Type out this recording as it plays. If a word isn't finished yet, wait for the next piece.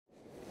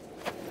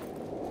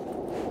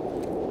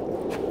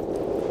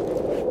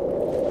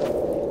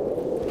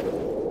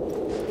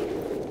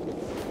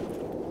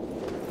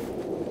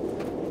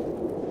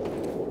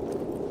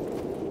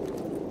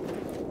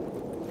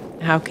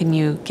How can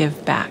you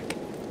give back?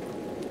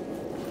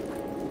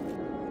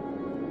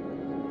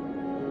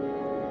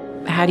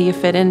 How do you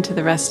fit into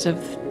the rest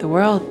of the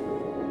world?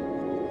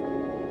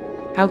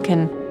 How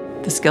can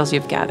the skills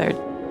you've gathered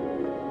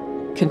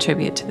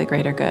contribute to the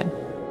greater good?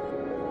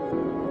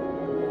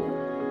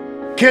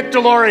 Kit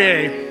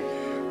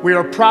DesLauriers, we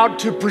are proud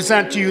to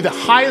present to you the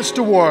highest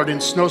award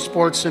in snow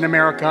sports in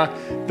America,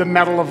 the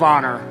Medal of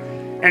Honor,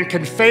 and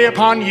confer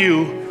upon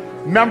you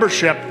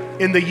membership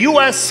in the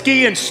U.S.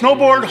 Ski and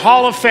Snowboard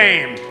Hall of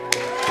Fame.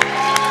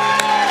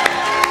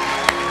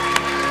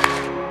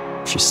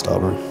 She's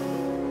stubborn.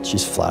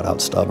 She's flat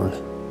out stubborn.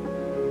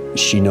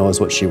 She knows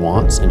what she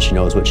wants and she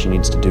knows what she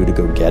needs to do to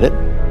go get it.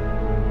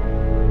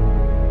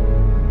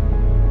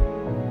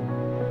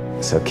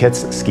 So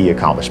Kit's ski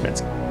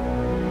accomplishments,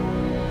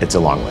 it's a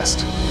long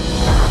list.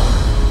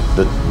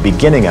 The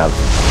beginning of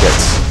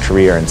Kit's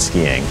career in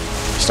skiing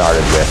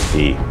started with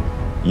the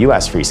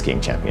U.S. Free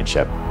Skiing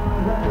Championship.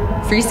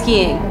 Free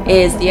skiing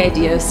is the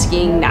idea of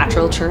skiing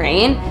natural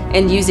terrain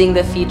and using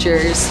the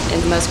features in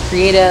the most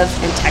creative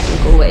and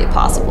technical way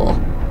possible.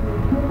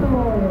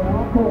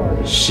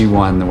 She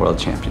won the World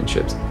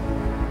Championships.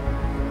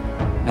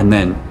 And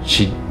then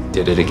she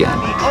did it again.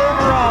 The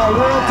overall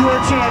World Tour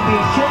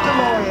champion, Kit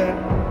DesLauriers.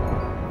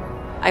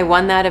 I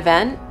won that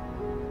event.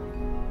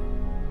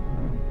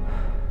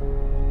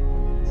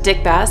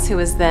 Dick Bass, who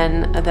was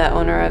then the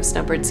owner of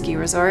Snowbird Ski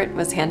Resort,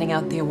 was handing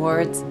out the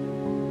awards.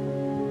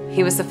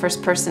 He was the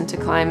first person to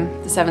climb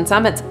the 7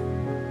 summits.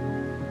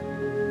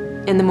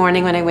 In the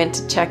morning when I went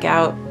to check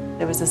out,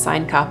 there was a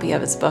signed copy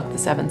of his book, The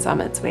 7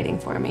 Summits, waiting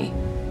for me.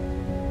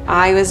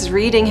 I was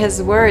reading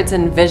his words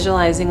and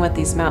visualizing what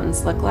these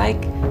mountains look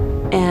like,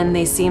 and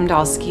they seemed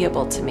all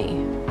skiable to me.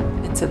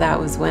 And so that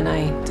was when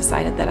I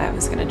decided that I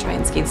was going to try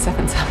and ski the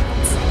 7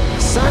 summits.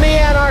 Sunny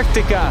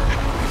Antarctica.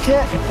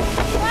 Kit.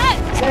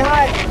 What? Say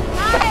hi.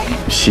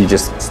 Hi. She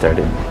just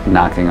started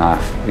knocking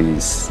off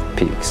these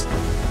peaks.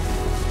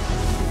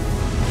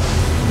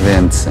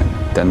 Vincent,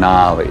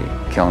 Denali,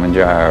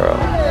 Kilimanjaro.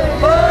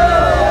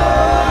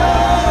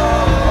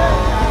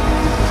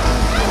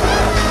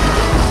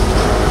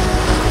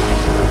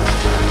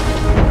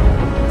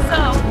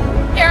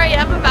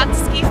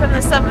 From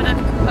the summit of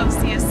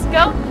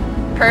Kosciuszko.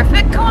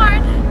 Perfect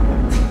corn.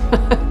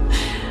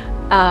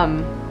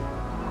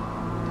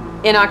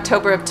 In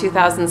October of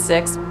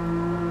 2006,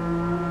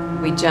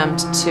 we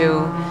jumped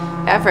to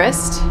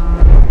Everest.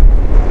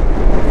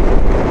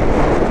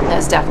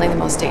 That's definitely the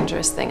most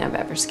dangerous thing I've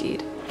ever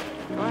skied.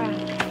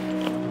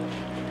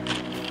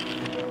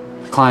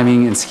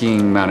 Climbing and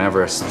skiing Mount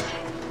Everest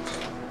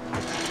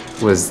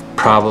was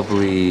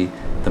probably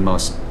the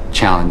most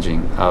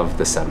challenging of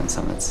the 7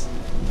 summits.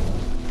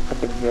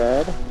 Looking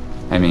good.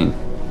 I mean,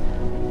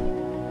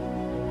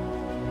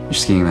 you're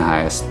skiing the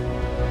highest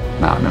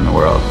mountain in the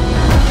world.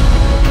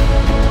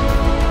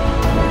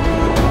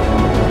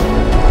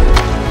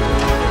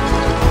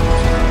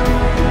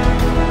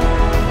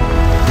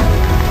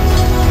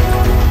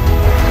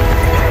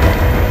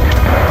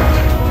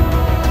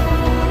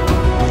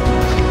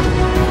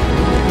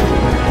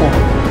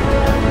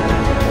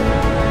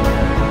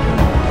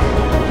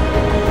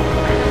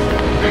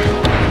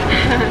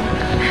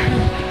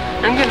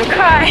 I'm gonna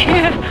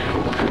cry.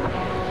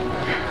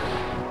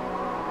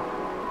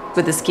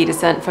 With the ski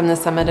descent from the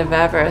summit of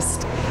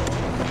Everest,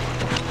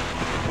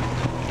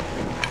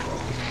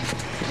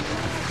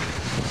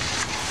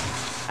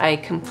 I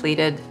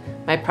completed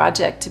my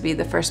project to be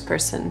the first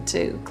person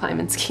to climb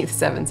and ski the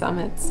 7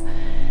 summits.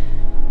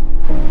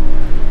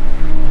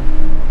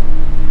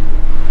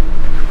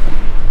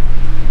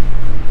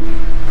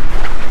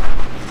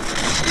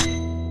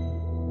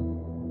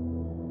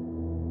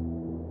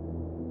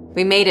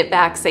 We made it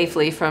back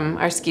safely from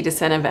our ski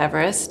descent of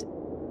Everest.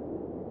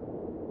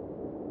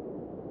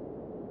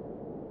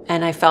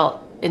 And I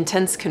felt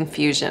intense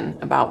confusion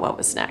about what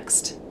was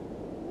next.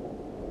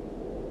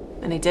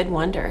 And I did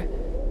wonder,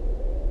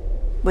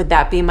 would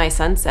that be my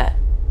sunset?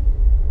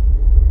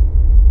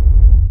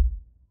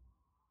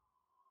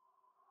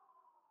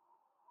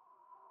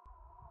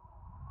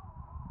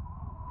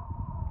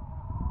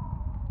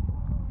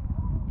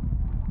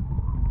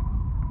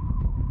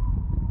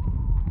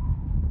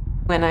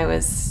 When I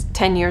was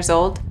 10 years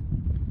old,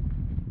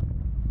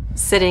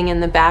 sitting in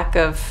the back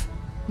of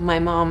my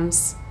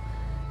mom's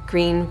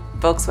green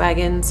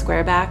Volkswagen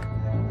Squareback,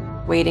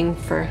 waiting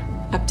for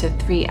up to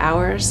 3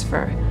 hours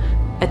for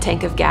a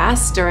tank of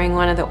gas during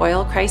one of the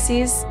oil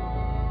crises.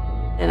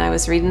 And I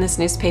was reading this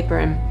newspaper,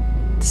 and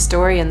the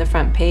story on the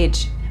front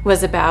page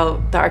was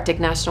about the Arctic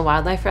National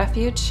Wildlife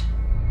Refuge.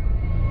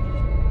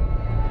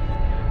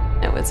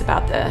 It was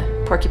about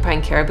the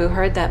porcupine caribou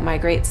herd that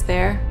migrates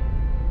there,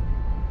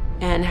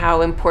 and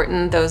how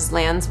important those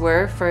lands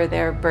were for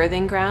their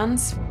birthing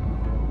grounds.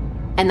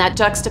 And that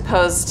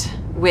juxtaposed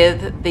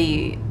with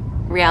the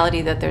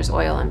reality that there's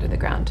oil under the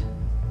ground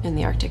in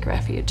the Arctic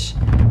Refuge,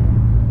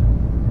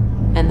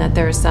 and that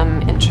there were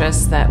some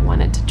interests that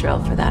wanted to drill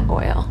for that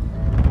oil.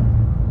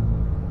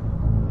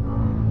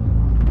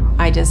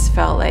 I just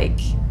felt like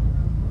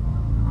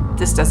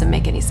this doesn't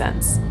make any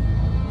sense.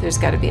 there's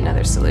got to be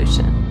another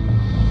solution.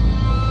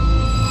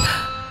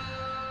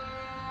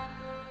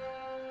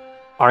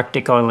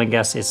 Arctic oil and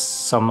gas is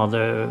some of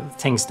the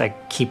things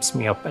that keeps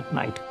me up at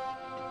night.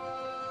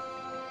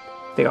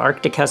 The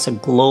Arctic has a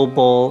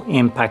global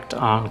impact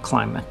on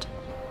climate.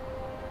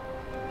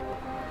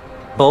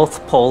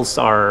 Both poles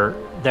are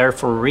there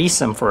for a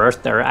reason for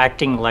Earth. They're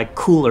acting like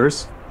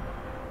coolers.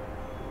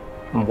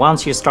 And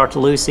once you start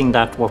losing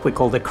that, what we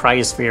call the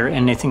cryosphere,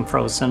 anything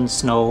frozen,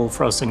 snow,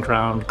 frozen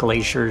ground,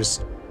 glaciers,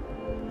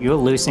 you're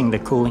losing the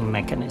cooling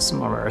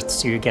mechanism of Earth.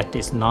 So you get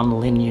these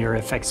non-linear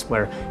effects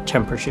where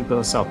temperature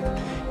goes up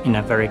in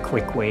a very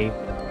quick way.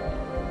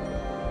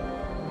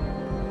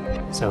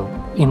 So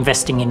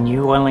investing in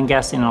new oil and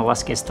gas in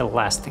Alaska is the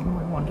last thing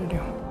we want to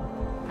do.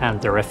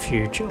 And the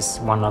refuge is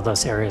one of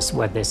those areas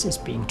where this is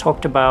being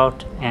talked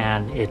about,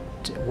 and it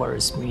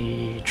worries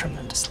me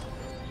tremendously.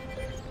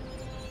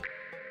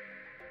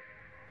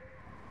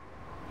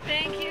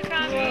 Thank you,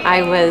 Connie.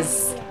 I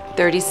was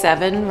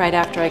 37 right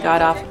after I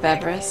got off of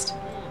Everest.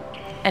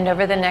 And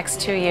over the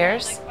next 2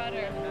 years,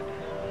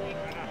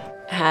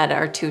 had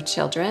our 2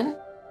 children.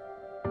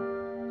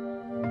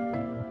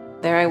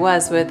 There I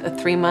was with a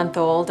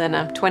 3-month-old and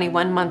a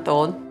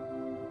 21-month-old,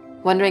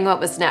 wondering what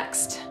was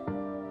next.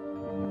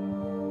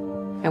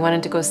 I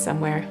wanted to go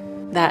somewhere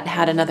that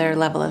had another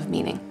level of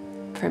meaning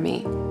for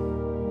me.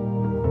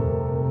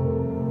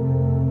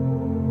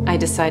 I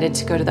decided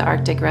to go to the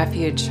Arctic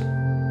Refuge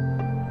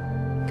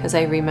because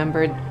I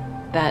remembered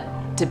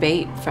that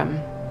debate from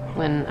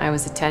when I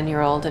was a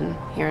 10-year-old and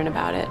hearing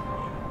about it.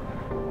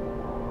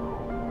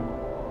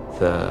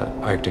 The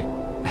Arctic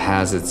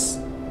has its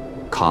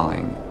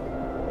calling.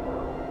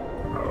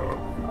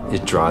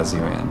 It draws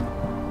you in.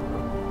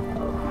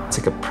 It's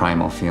like a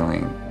primal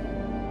feeling.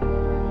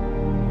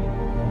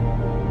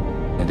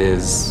 It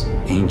is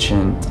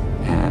ancient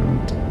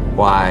and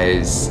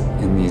wise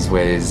in these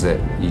ways that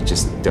you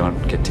just don't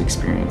get to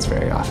experience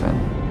very often.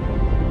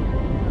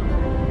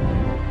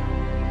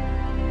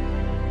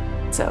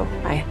 So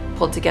I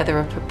pulled together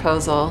a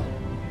proposal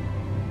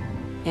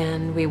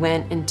and we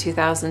went in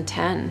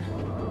 2010.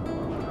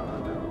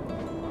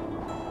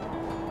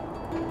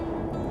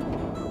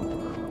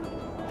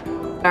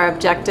 Our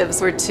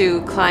objectives were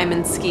to climb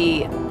and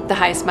ski the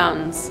highest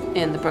mountains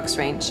in the Brooks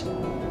Range.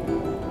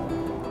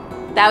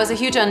 That was a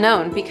huge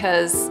unknown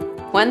because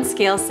one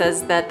scale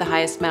says that the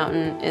highest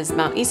mountain is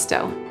Mount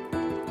Isto,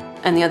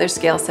 and the other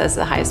scale says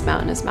the highest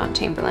mountain is Mount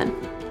Chamberlain.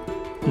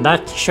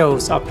 That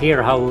shows up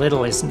here how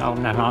little is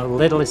known and how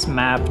little is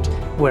mapped,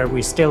 where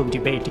we're still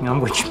debating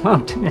on which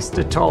mountain is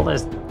the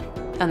tallest.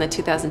 On the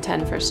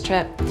 2010 first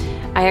trip,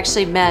 I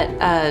actually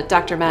met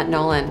Dr. Matt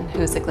Nolan, who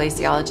was a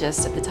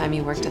glaciologist at the time.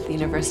 He worked at the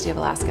University of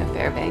Alaska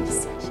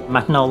Fairbanks.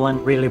 Matt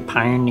Nolan really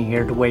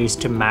pioneered ways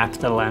to map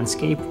the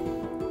landscape.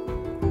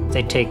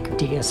 They take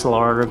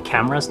DSLR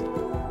cameras,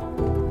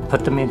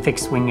 put them in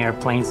fixed-wing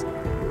airplanes,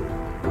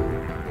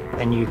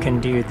 and you can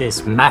do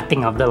this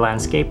mapping of the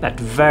landscape at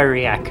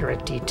very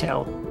accurate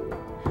detail.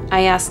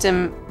 I asked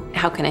him,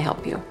 how can I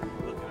help you?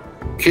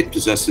 Kit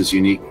possesses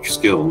unique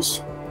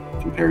skills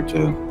compared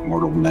to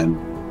mortal men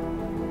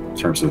in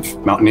terms of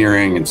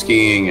mountaineering and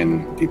skiing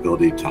and the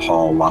ability to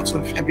haul lots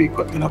of heavy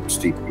equipment up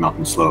steep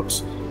mountain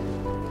slopes.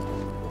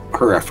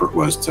 Her effort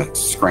was to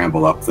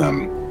scramble up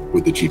them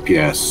with the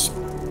GPS,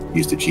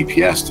 use the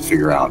GPS to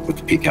figure out what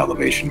the peak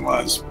elevation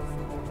was,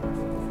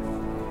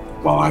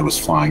 while I was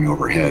flying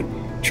overhead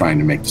trying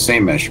to make the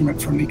same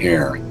measurement from the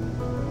air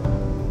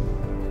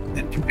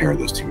and compare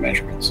those two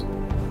measurements.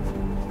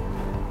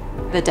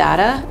 The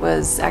data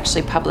was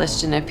actually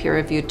published in a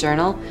peer-reviewed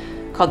journal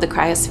called the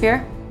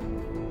Cryosphere.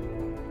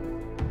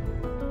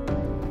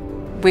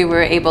 We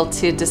were able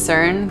to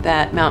discern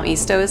that Mount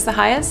Isto is the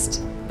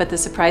highest, but the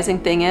surprising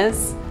thing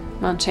is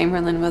Mount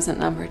Chamberlain wasn't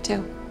number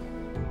 2.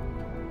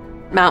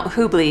 Mount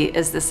Hubley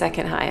is the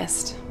second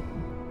highest.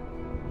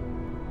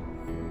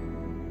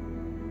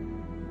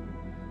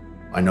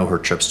 I know her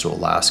trips to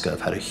Alaska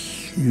have had a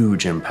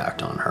huge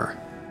impact on her.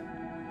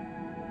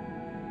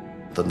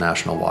 The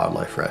National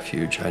Wildlife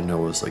Refuge, I know,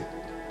 was like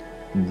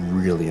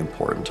really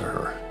important to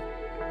her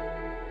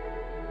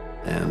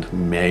and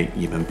may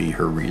even be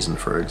her reason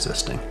for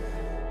existing.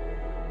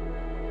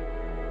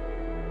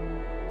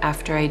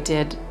 After I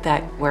did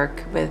that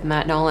work with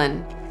Matt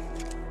Nolan,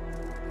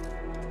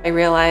 I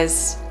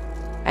realized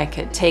I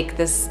could take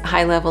this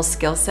high-level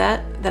skill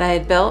set that I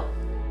had built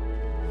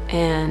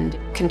and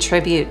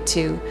contribute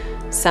to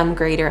some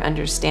greater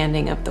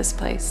understanding of this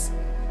place,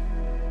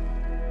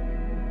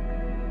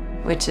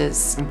 which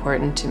is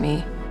important to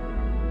me.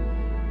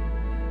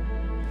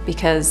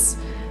 Because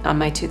on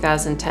my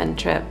 2010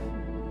 trip,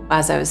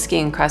 as I was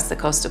skiing across the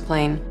coastal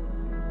plain,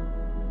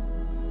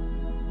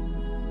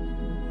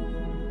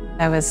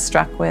 I was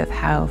struck with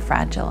how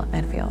fragile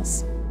it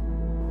feels.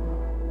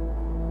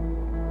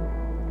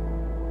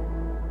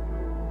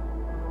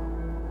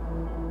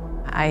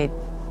 I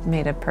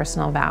made a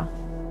personal vow.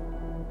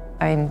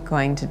 I'm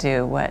going to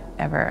do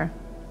whatever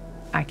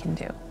I can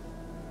do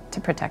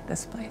to protect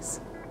this place.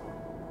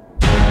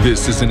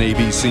 This is an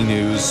ABC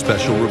News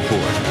special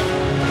report.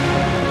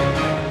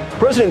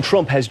 President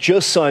Trump has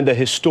just signed the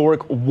historic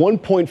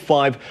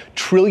 $1.5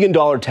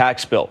 trillion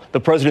tax bill, the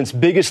president's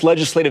biggest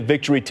legislative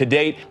victory to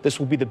date. This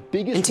will be the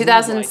biggest. In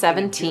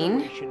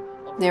 2017,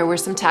 there were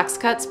some tax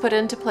cuts put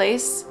into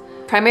place,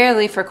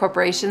 primarily for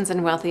corporations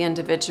and wealthy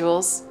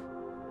individuals.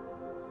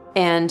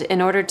 And in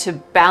order to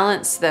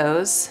balance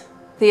those,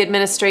 the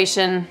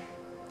administration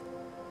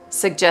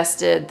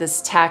suggested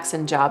this Tax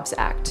and Jobs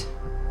Act.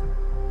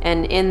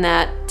 And in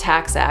that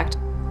tax act,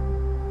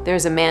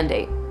 there's a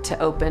mandate to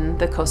open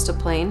the coastal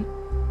plain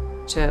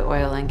to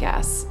oil and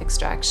gas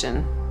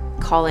extraction,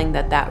 calling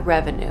that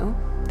revenue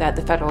that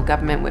the federal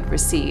government would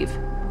receive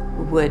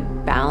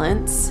would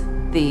balance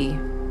the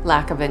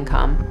lack of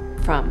income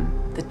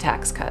from the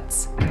tax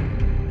cuts.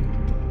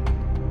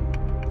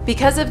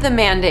 Because of the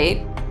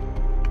mandate,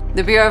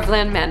 the Bureau of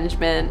Land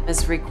Management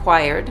is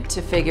required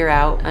to figure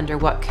out under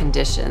what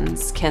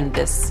conditions can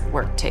this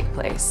work take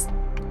place.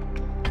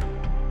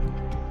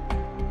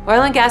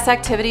 Oil and gas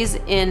activities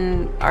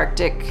in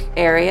Arctic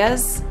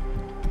areas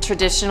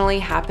traditionally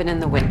happen in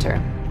the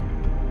winter.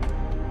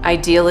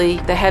 Ideally,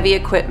 the heavy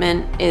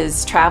equipment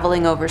is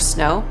traveling over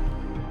snow.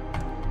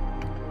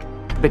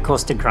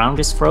 Because the ground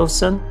is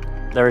frozen,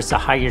 there is a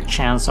higher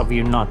chance of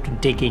you not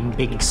digging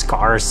big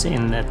scars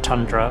in the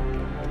tundra.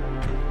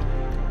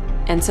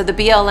 And so the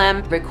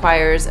BLM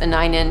requires a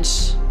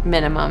 9-inch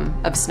minimum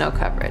of snow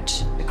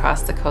coverage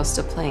across the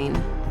coastal plain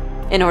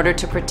in order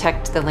to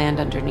protect the land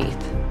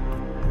underneath.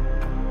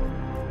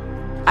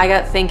 I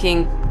got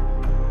thinking,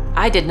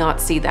 I did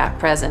not see that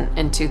present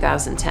in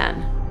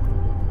 2010.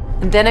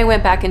 And then I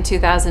went back in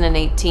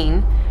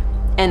 2018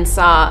 and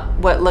saw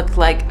what looked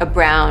like a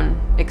brown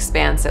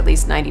expanse, at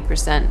least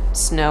 90%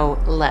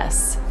 snow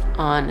less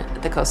on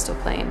the coastal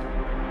plain.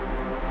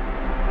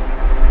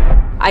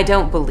 I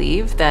don't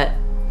believe that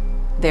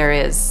there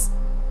is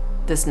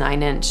this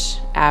 9-inch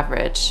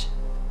average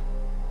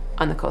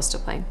on the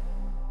coastal plain.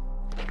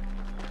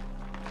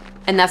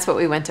 And that's what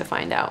we went to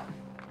find out.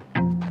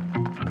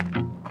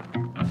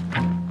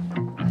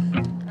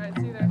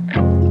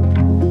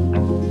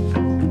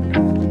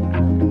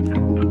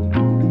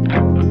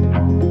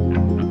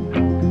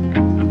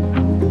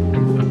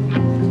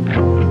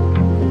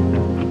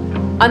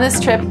 On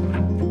this trip,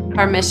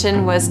 our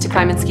mission was to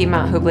climb and ski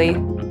Mount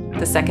Hubley,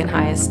 the second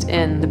highest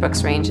in the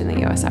Brooks Range in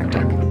the US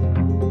Arctic.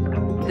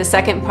 The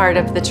second part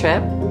of the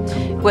trip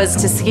was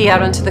to ski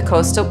out onto the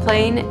coastal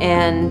plain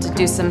and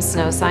do some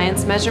snow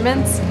science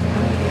measurements.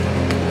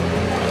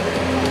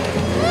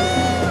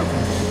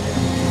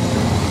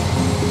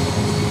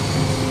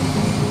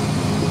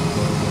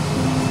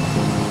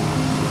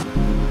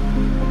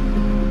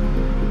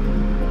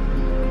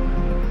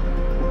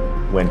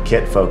 When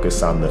Kit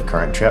focused on the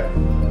current trip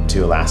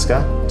to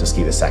Alaska to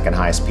ski the second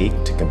highest peak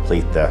to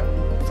complete the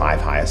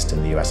 5 highest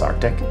in the US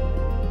Arctic,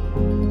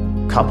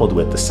 coupled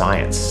with the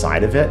science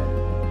side of it,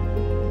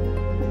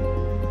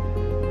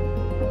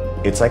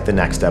 it's like the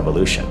next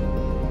evolution.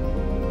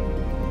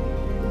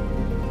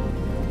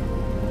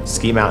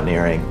 Ski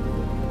mountaineering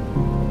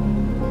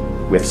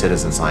with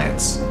citizen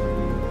science.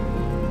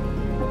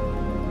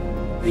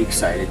 Are you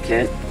excited,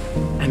 Kit?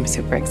 I'm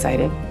super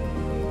excited.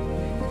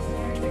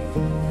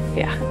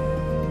 Yeah.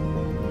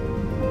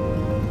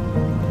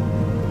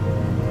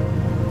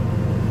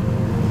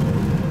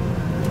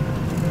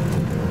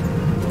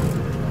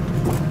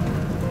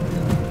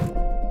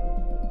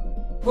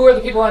 Who are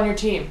the people on your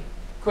team?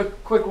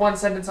 Quick one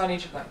sentence on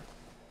each of them.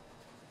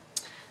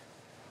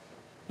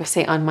 I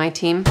say on my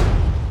team.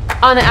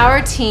 On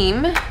our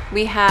team,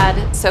 we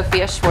had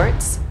Sophia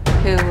Schwartz,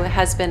 who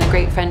has been a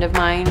great friend of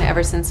mine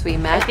ever since we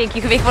met. I think you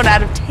can make one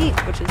out of tape,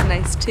 which is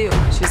nice too.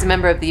 She was a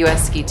member of the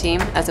US ski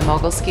team as a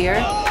mogul skier.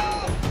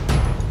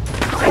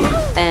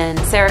 And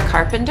Sarah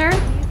Carpenter.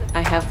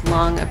 I have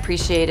long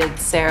appreciated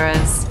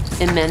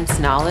Sarah's immense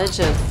knowledge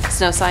of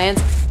snow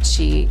science.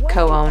 She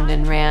co-owned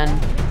and ran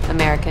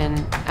American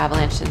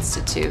Avalanche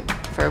Institute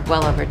for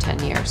well over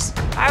 10 years.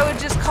 I would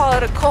just call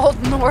it a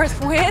cold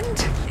north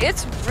wind.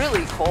 It's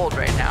really cold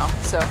right now,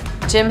 so.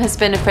 Jim has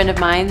been a friend of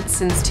mine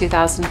since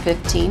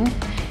 2015.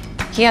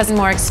 He has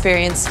more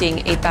experience skiing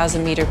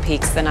 8,000-meter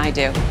peaks than I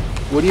do.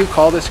 What do you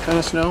call this kind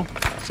of snow,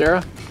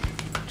 Sarah?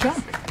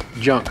 Junk.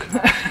 Junk.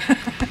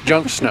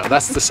 Junk snow.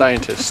 That's the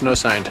snow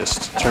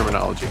scientist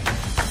terminology.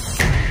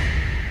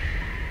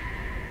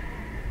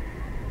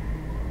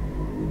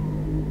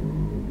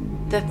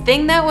 The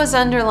thing that was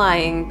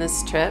underlying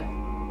this trip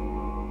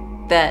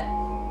that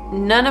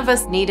none of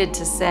us needed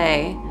to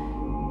say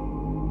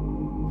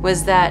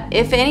was that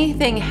if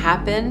anything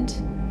happened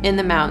in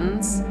the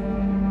mountains,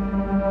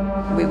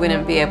 we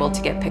wouldn't be able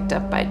to get picked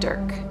up by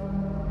Dirk.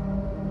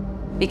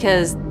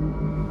 Because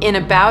in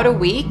about a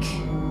week,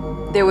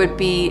 there would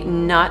be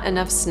not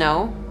enough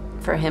snow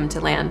for him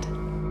to land.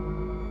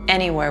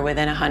 Anywhere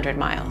within 100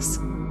 miles.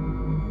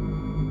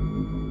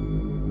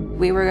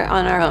 We were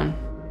on our own.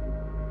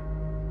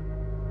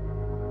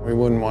 We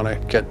wouldn't want to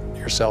get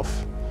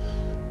yourself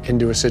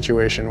into a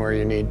situation where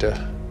you need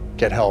to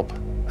get help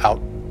out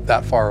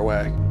that far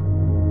away.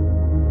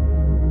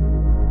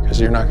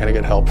 Because you're not going to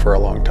get help for a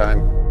long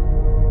time.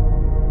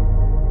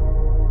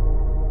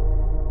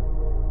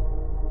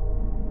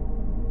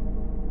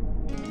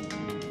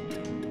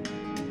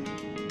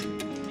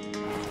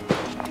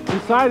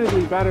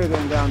 decidedly better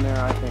than down there,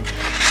 I think.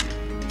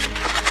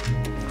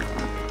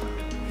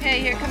 Okay,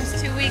 here comes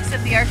 2 weeks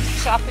of the Arctic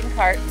shopping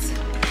carts.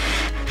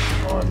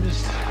 Oh, I'm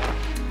just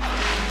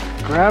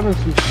grabbing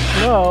some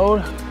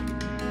snow.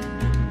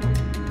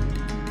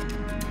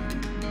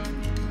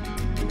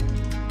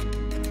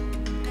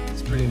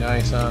 It's pretty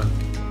nice, huh?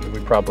 We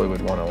probably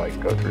would want to like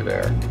go through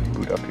there,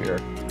 boot up here,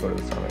 go to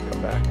the summit,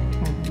 come back.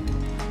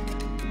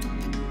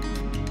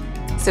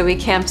 So we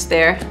camped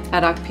there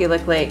at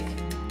Okpelik Lake.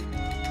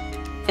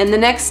 And the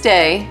next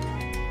day,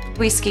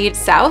 we skied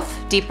south,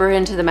 deeper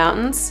into the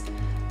mountains,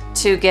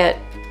 to get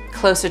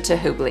closer to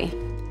Hubbli.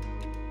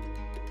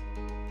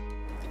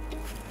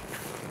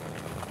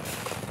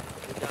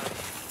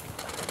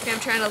 Okay, I'm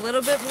trying a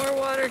little bit more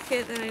water,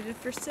 Kit, than I did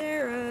for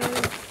Sarah. I'm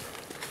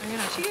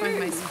gonna have to find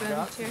my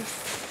spoon. Cheers.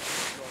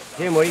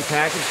 Kim, what are you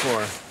packing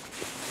for?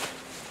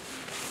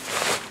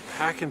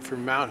 Packing for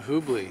Mount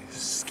Hubbli,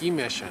 ski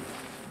mission.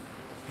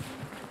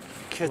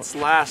 Kit's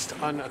last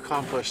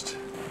unaccomplished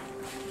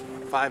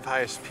 5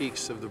 highest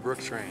peaks of the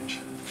Brooks Range.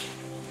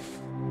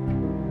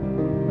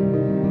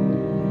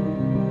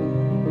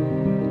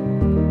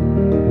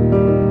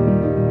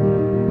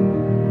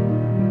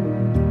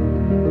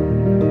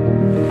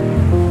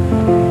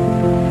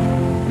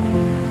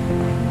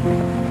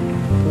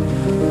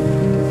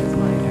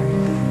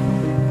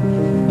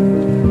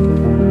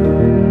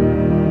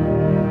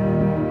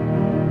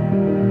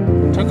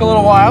 Took a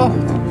little while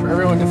for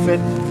everyone to fit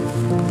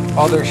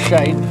all their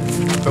shite,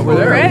 but we're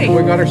there. ready.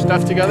 We got our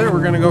stuff together.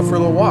 We're gonna go for a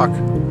little walk.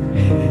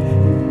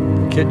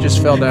 Kit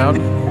just fell down.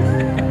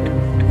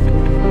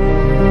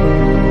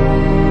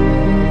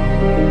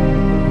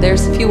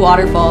 There's a few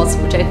waterfalls,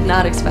 which I did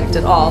not expect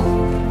at all,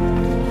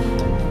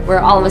 where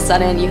all of a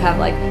sudden you have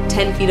like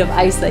 10 feet of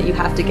ice that you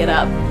have to get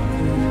up.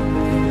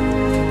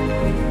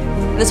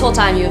 This whole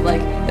time you have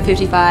like a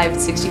 55,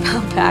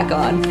 60-pound pack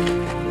on.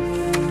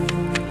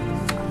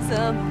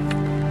 Awesome.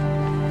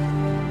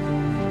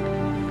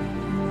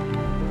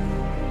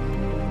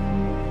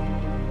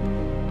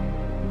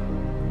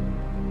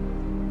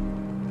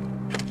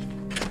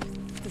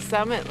 The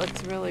summit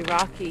looks really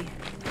rocky.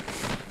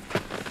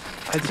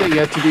 I'd say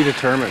yet to be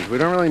determined. We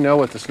don't really know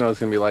what the snow's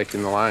gonna be like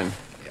in the line.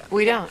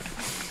 We don't.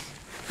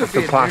 What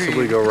could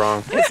possibly go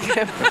wrong? Let's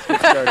get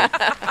started.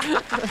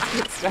 Let's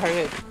get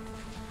started.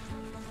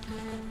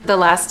 The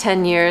last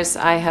 10 years,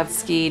 I have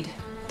skied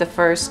the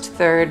 1st,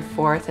 3rd,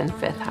 4th, and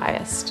 5th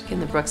highest in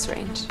the Brooks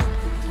Range.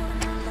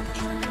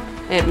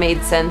 It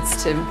made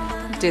sense to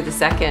do the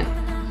 2nd.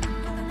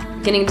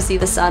 Getting to see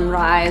the sun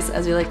rise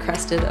as we like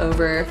crested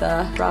over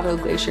the Bravo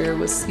Glacier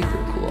was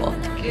super cool.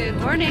 Good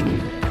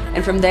morning.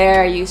 And from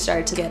there, you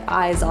start to get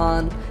eyes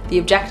on the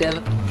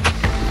objective.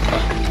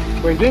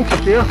 What do you think,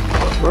 Sophia?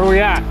 Where are we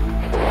at?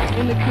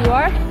 In the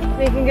couloir,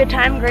 making good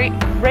time, great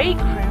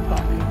cramp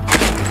up.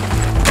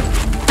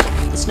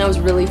 The snow is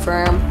really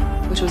firm,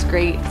 which was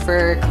great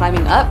for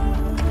climbing up,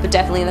 but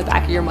definitely in the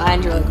back of your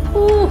mind, you're like,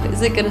 ooh,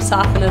 is it gonna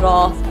soften at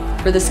all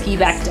for the ski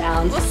back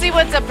down? We'll see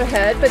what's up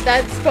ahead, but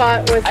that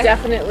spot was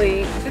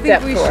definitely I think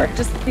depth we tour. should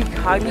just be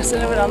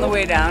cognizant of it on the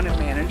way down and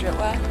manage it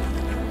well.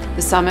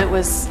 The summit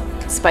was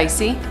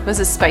spicy. It was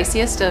the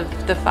spiciest of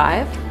the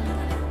 5.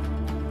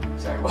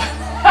 Sorry, what?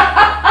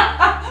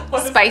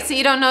 Spicy?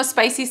 You don't know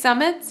spicy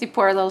summits? You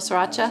pour a little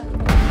sriracha?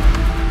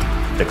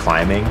 The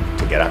climbing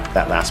to get up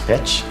that last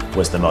pitch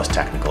was the most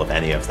technical of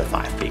any of the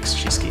 5 peaks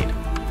she skied.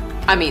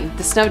 I mean,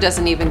 the snow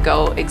doesn't even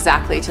go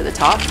exactly to the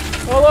top.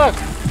 Oh look,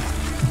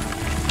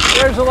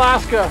 there's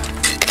Alaska.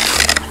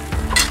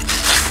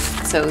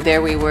 So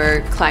there we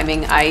were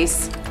climbing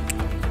ice,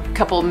 a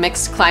couple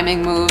mixed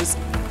climbing moves.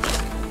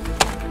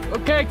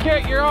 Okay,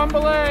 Kit, you're on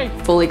belay.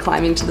 Fully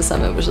climbing to the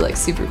summit was like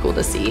super cool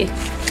to see.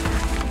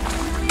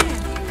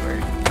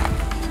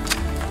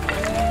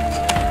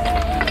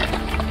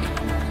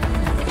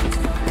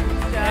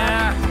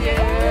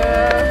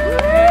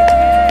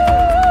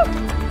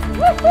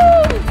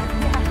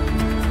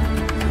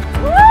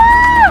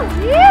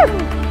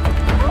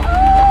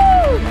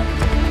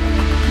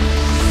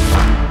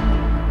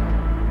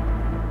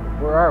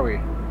 Where are we?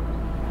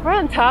 We're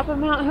on top of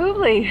Mount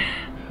Hubbli.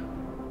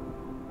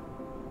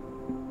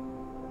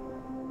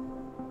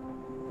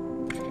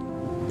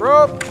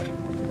 Rope.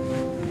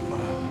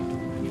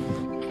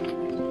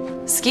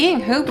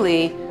 Skiing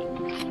Hubbli,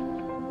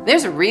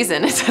 there's a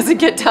reason it doesn't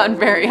get done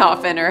very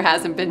often or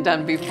hasn't been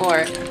done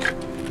before.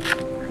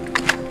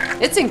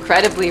 It's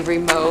incredibly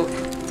remote.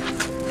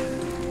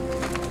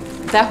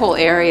 That whole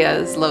area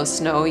is low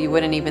snow. You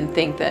wouldn't even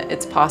think that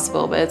it's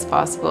possible, but it's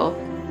possible.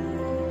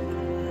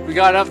 We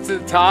got up to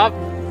the top.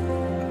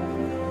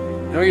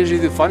 Now we get to do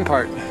the fun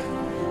part.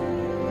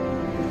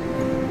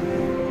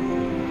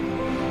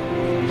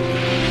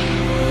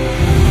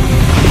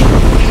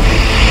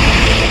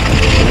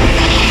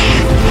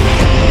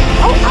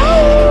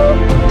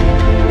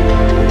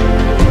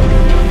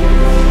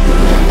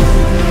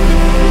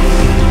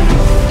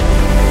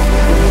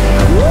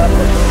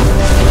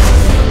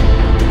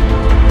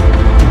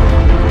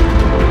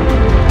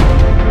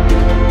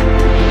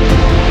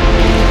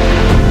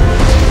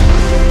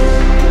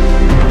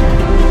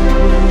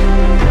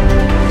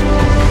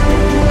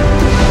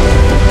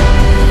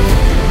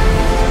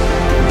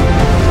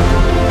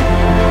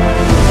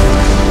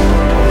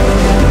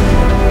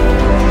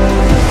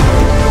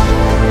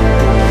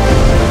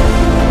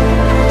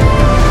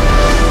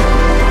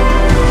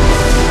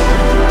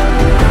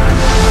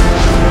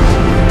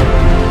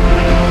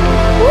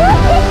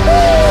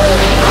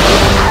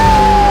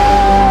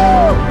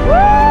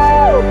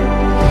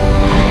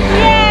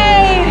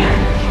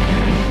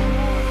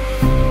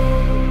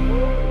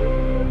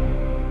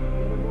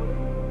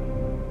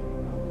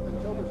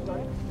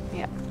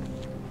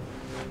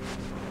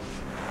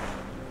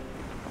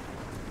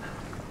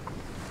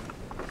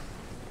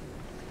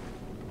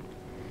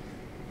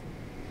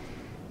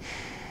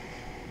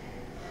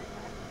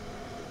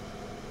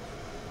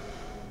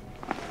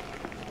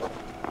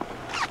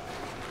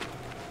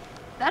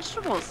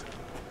 vegetables.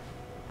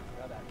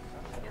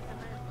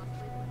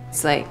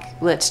 It's like,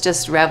 let's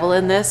just revel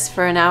in this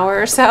for an hour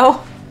or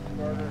so.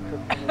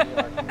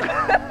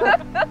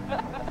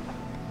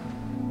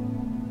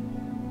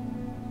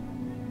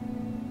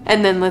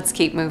 And then let's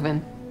keep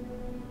moving.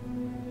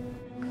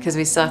 Because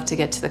we still have to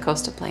get to the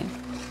coastal plain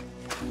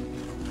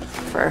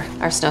for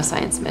our snow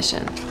science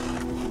mission.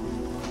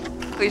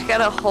 We've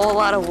got a whole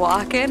lot of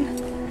walking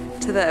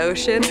to the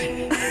ocean.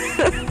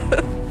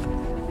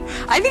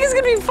 I think it's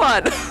gonna be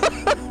fun.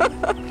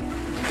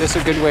 This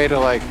is a good way to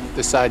like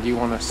decide you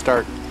want to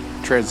start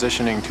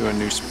transitioning to a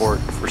new sport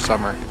for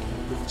summer.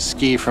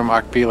 Ski from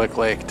Akbilik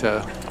Lake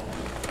to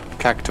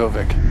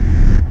Kaktovik.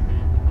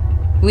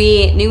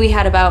 We knew we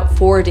had about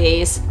 4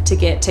 days to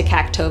get to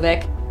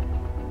Kaktovik.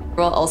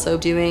 We're also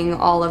doing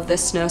all of the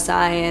snow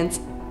science.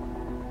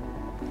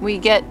 We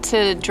get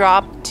to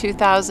drop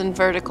 2,000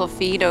 vertical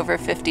feet over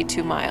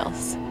 52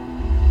 miles.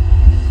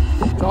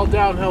 It's all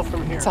downhill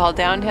from here. It's all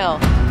downhill.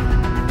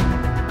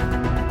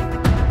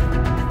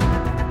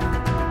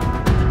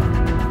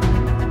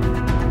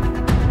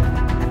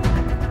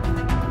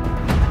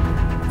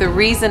 The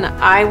reason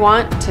I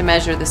want to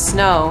measure the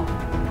snow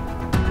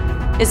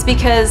is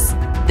because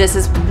this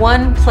is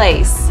one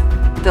place,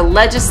 the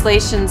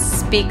legislation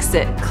speaks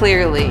it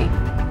clearly.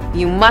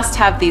 You must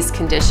have these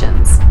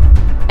conditions.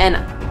 And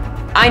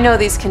I know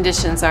these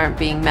conditions aren't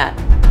being met,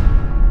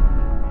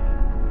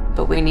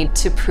 but we need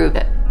to prove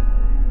it.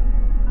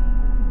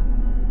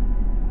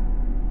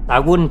 I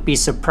wouldn't be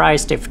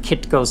surprised if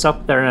Kit goes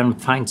up there and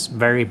finds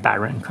very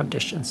barren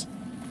conditions.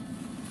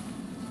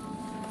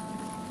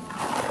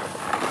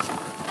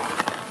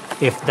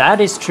 If that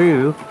is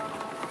true,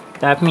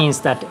 that means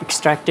that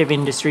extractive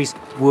industries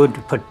would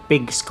put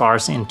big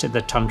scars into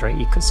the tundra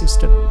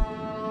ecosystem.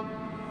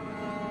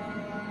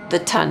 The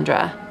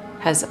tundra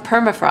has a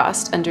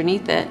permafrost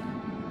underneath it.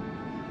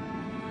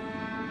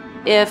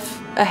 If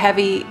a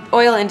heavy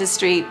oil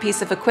industry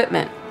piece of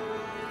equipment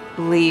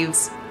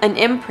leaves an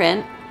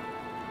imprint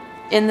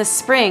in the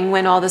spring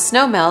when all the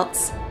snow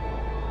melts,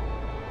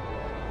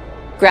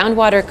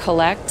 groundwater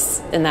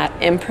collects in that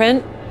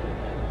imprint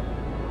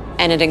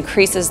and it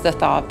increases the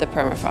thaw of the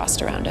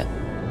permafrost around it.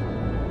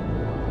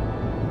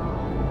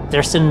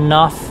 There's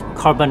enough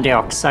carbon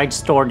dioxide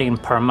stored in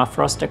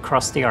permafrost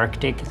across the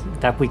Arctic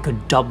that we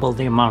could double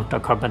the amount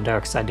of carbon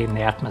dioxide in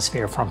the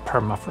atmosphere from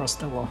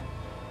permafrost alone.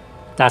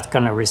 That's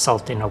going to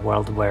result in a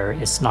world where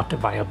it's not a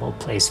viable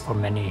place for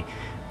many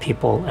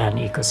people and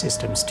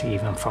ecosystems to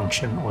even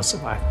function or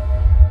survive.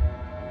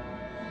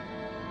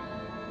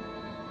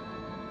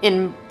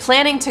 In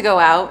planning to go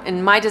out,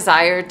 and my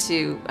desire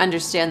to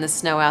understand the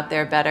snow out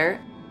there better,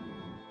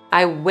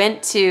 I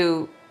went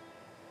to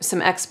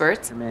some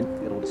experts,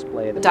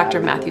 Dr.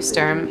 Matthew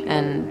Sturm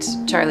and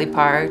Charlie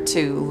Parr,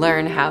 to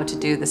learn how to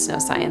do the snow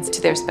science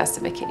to their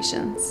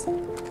specifications.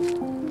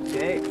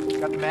 Okay,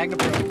 got the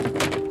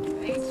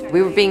MagnaProbe.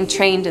 We were being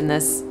trained in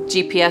this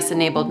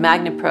GPS-enabled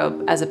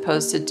MagnaProbe as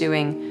opposed to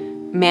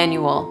doing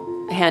manual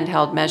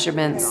handheld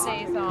measurements.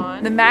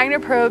 The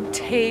MagnaProbe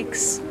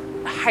takes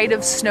height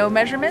of snow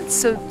measurements,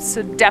 so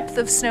depth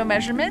of snow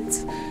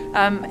measurements,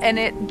 and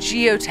it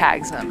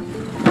geotags them.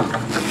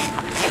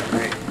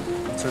 Great.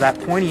 So that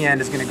pointy end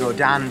is going to go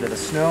down into the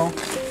snow.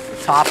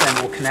 The top end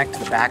will connect to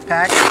the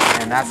backpack,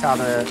 and that's how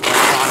the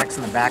electronics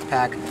in the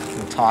backpack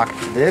will talk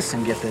to this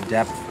and get the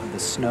depth of the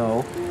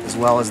snow, as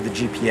well as the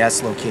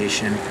GPS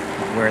location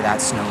of where that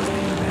snow is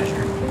being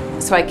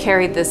measured. So I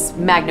carried this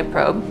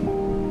MagnaProbe,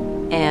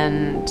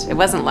 and it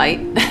wasn't light.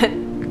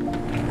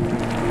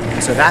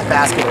 So that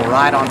basket will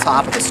ride on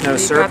top of the snow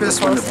surface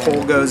when the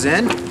pole goes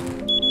in.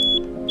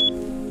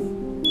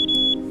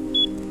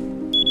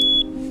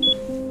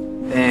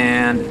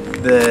 And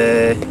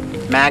the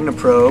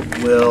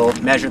MagnaProbe will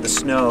measure the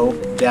snow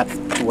depth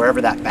to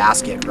wherever that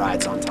basket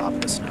rides on top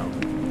of the snow.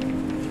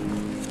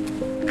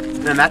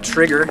 And then that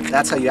trigger,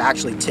 that's how you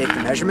actually take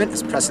the measurement,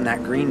 is pressing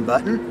that green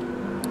button.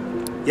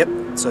 Yep,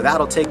 so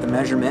that'll take the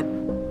measurement.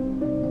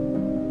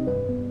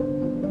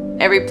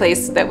 Every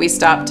place that we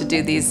stopped to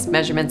do these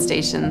measurement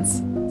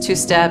stations, 2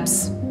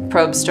 steps,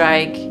 probe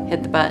strike,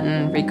 hit the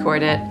button,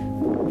 record it.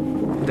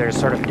 There's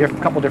sort of a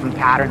couple different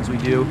patterns we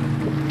do.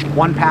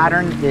 One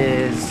pattern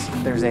is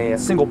there's a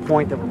single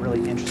point that we're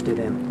really interested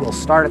in. We'll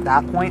start at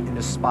that point and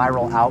just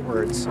spiral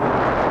outwards.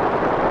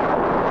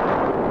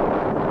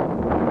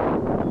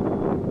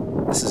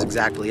 This is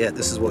exactly it.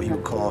 This is what you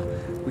would call,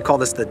 we call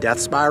this the death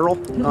spiral,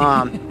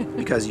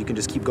 because you can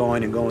just keep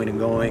going and going and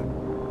going.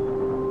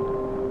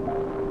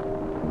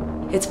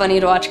 It's funny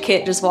to watch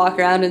Kit just walk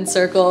around in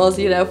circles,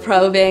 you know,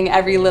 probing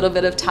every little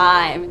bit of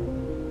time.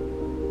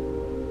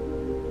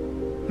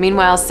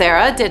 Meanwhile,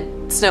 Sarah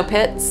did snow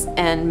pits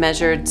and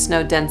measured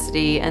snow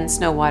density and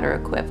snow water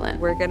equivalent.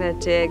 We're gonna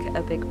dig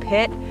a big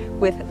pit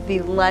with the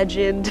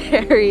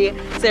legendary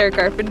Sarah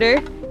Carpenter.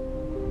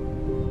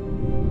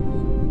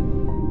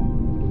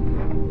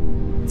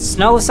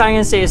 Snow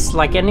science is,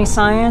 like any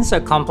science,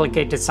 a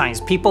complicated science.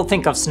 People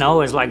think of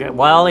snow as like,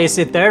 well, is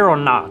it there or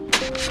not?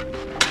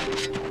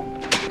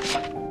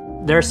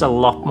 There's a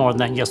lot more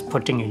than just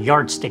putting a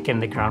yardstick in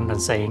the ground and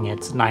saying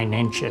it's 9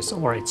 inches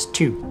or it's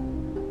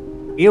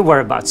 2. You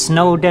worry about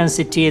snow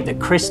density, the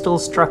crystal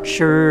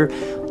structure,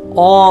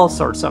 all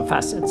sorts of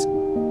facets.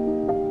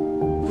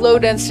 Low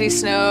density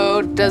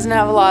snow doesn't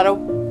have a lot of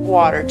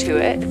water to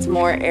it. It's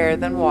more air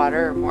than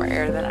water, or more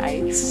air than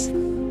ice.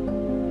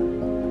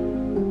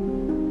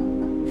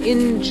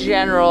 In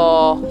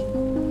general,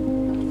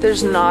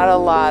 there's not a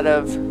lot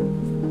of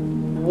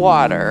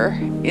water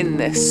in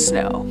this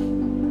snow.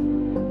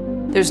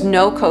 There's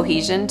no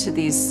cohesion to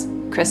these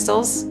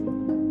crystals.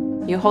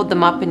 You hold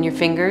them up in your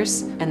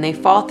fingers and they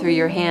fall through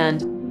your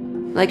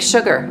hand like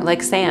sugar,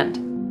 like sand.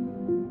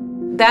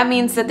 That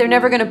means that they're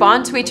never going to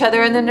bond to each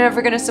other and they're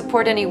never going to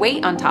support any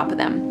weight on top of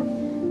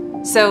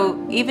them.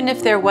 So even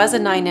if there was a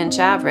 9-inch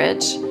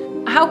average,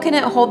 how can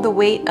it hold the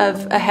weight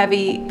of a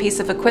heavy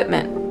piece of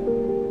equipment?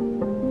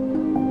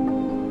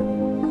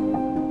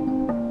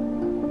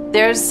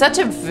 There's such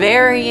a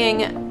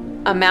varying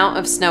amount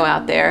of snow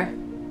out there.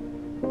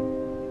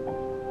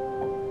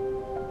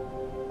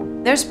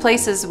 There's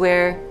places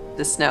where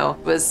the snow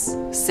was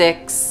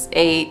 6,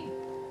 8,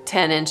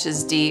 10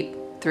 inches deep,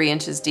 3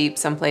 inches deep,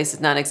 some places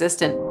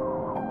non-existent.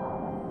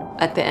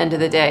 At the end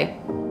of the day,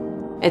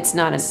 it's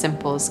not as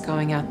simple as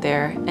going out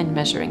there and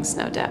measuring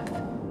snow depth.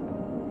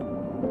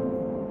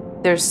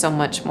 There's so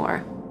much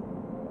more.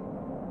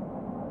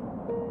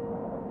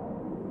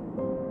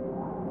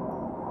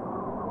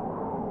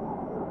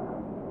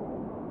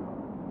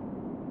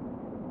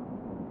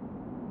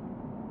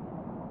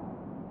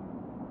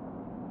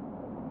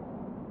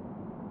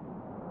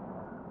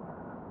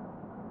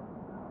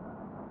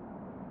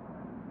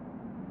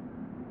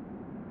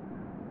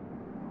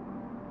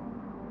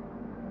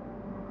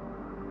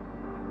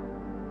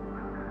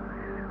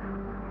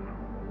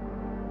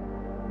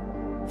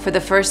 For the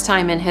first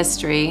time in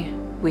history,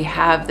 we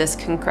have this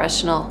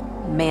congressional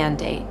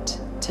mandate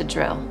to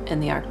drill in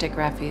the Arctic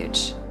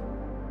Refuge.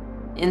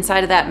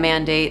 Inside of that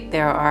mandate,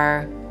 there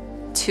are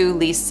 2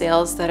 lease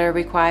sales that are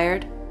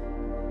required.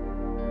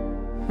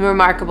 The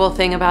remarkable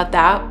thing about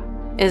that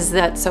is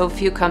that so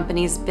few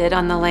companies bid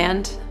on the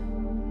land.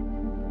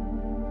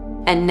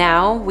 And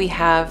now we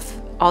have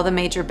all the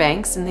major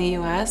banks in the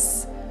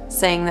US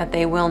saying that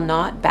they will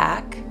not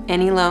back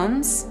any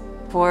loans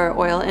for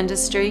oil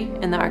industry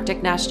in the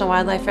Arctic National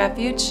Wildlife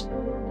Refuge.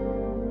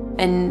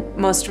 And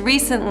most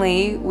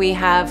recently, we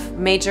have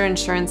major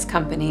insurance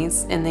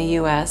companies in the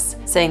US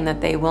saying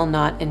that they will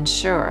not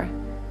insure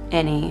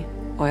any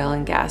oil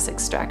and gas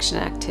extraction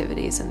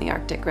activities in the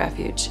Arctic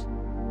Refuge.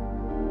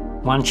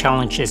 One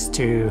challenge is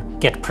to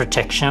get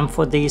protection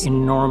for these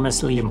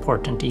enormously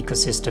important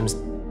ecosystems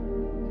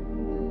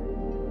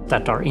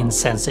that are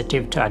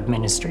insensitive to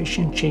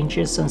administration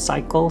changes and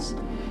cycles.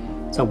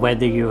 So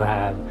whether you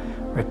have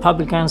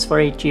Republicans for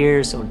 8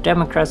 years or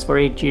Democrats for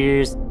 8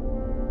 years,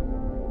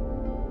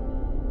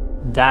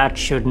 that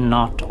should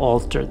not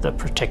alter the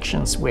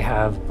protections we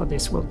have for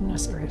these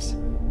wilderness areas.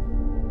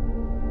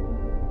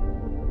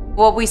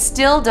 What we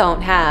still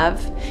don't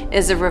have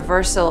is a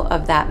reversal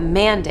of that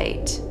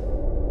mandate.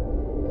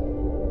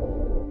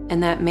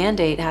 And that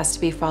mandate has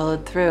to be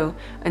followed through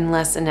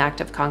unless an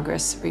act of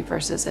Congress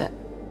reverses it.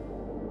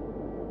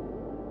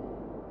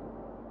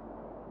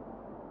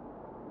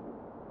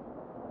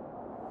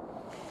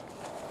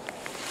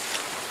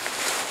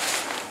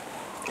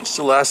 Just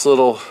the last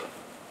little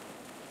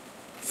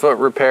foot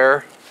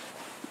repair.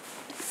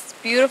 It's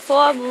beautiful.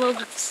 I'm a little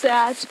bit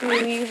sad to be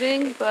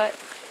leaving, but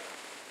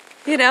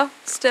you know,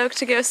 stoked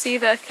to go see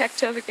the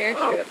Kaktovik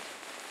airstrip.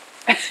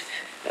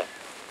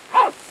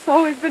 It's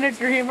always been a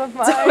dream of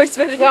mine.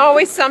 It's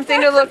always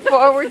something to look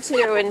forward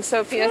to in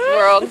Sophia's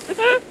world.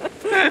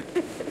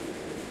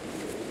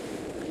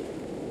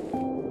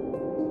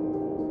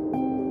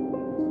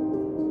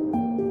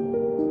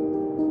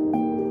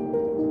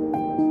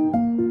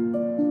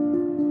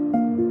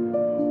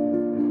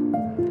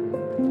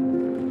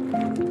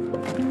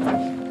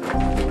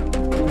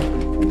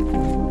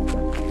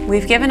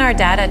 We've given our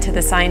data to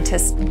the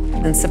scientists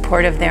in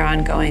support of their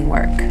ongoing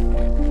work.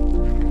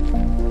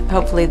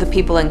 Hopefully the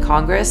people in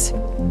Congress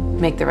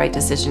make the right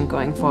decision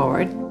going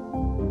forward.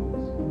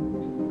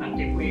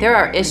 There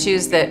are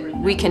issues that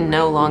we can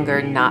no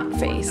longer not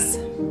face.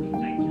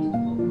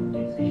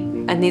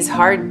 And these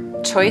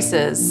hard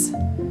choices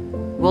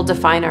will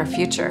define our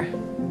future.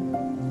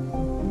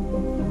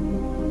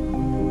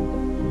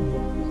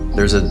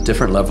 There's a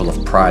different level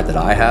of pride that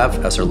I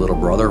have as her little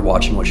brother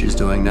watching what she's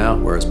doing now,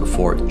 whereas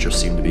before it just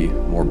seemed to be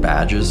more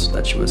badges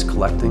that she was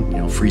collecting, you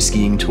know, free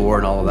skiing tour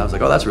and all of that. I was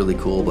like, oh, that's really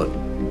cool, but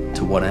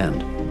to what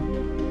end?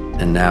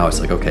 And now it's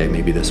like, okay,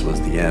 maybe this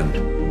was the end.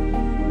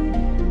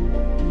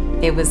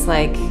 It was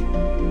like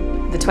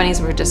the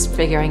 20s were just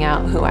figuring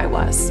out who I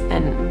was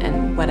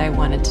and what I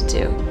wanted to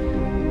do.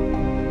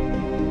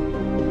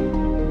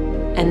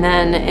 And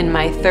then in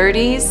my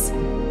 30s,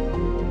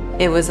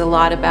 it was a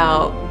lot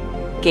about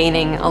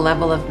gaining a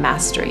level of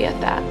mastery at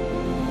that.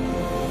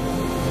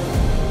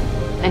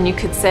 And you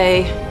could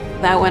say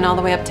that went all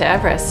the way up to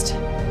Everest.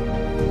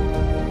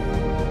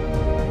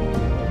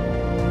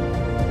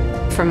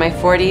 For my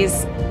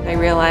 40s, I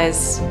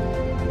realized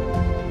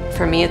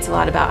for me it's a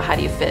lot about how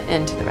do you fit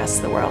into the rest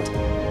of the world.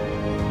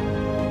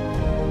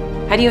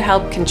 How do you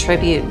help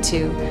contribute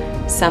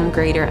to some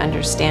greater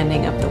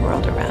understanding of the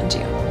world around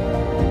you?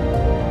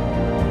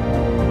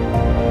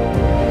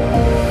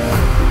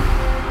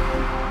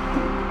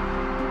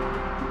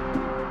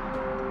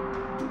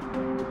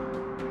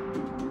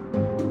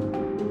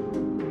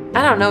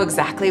 I don't know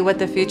exactly what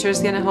the future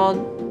is going to hold,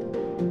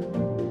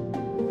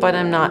 but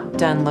I'm not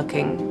done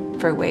looking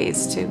for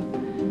ways to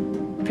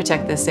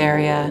protect this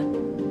area,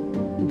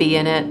 be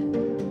in it,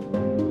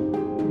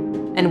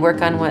 and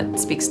work on what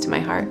speaks to my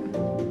heart.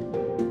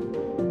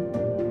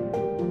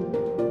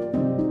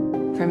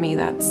 For me,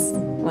 that's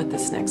what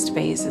this next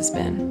phase has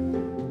been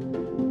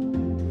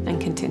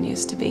and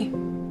continues to be.